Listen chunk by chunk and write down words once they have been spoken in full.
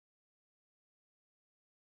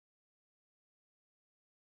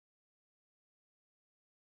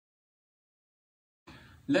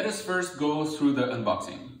Let us first go through the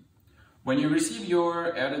unboxing. When you receive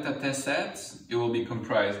your air data test set, it will be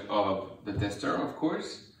comprised of the tester, of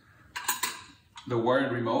course, the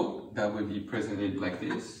wired remote that will be presented like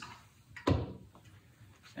this,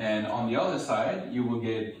 and on the other side you will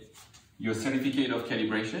get your certificate of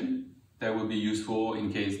calibration that will be useful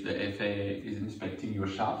in case the FAA is inspecting your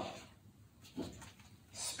shop.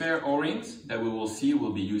 Spare O-rings that we will see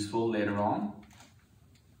will be useful later on.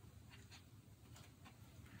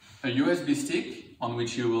 A USB stick on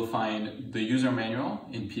which you will find the user manual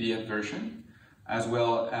in PDF version, as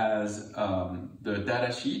well as the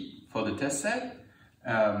data sheet for the test set,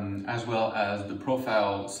 as well as the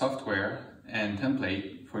profile software and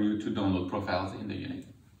template for you to download profiles in the unit.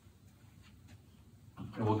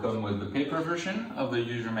 It will come with the paper version of the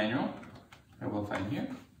user manual that we'll find here.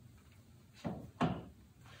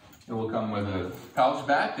 It will come with a pouch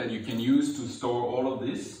bag that you can use to store all of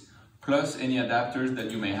this, plus any adapters that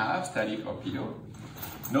you may have, static or pitot.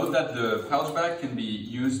 Note that the pouch bag can be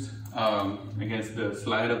used against the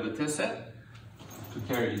slide of the test set to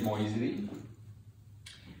carry it more easily.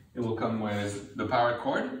 It will come with the power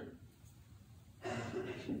cord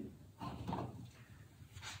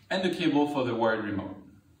and the cable for the wired remote.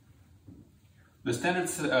 The standard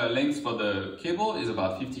length for the cable is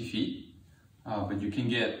about 50 feet, but you can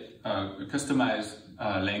get a customized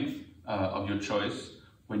length of your choice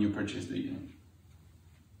when you purchase the unit.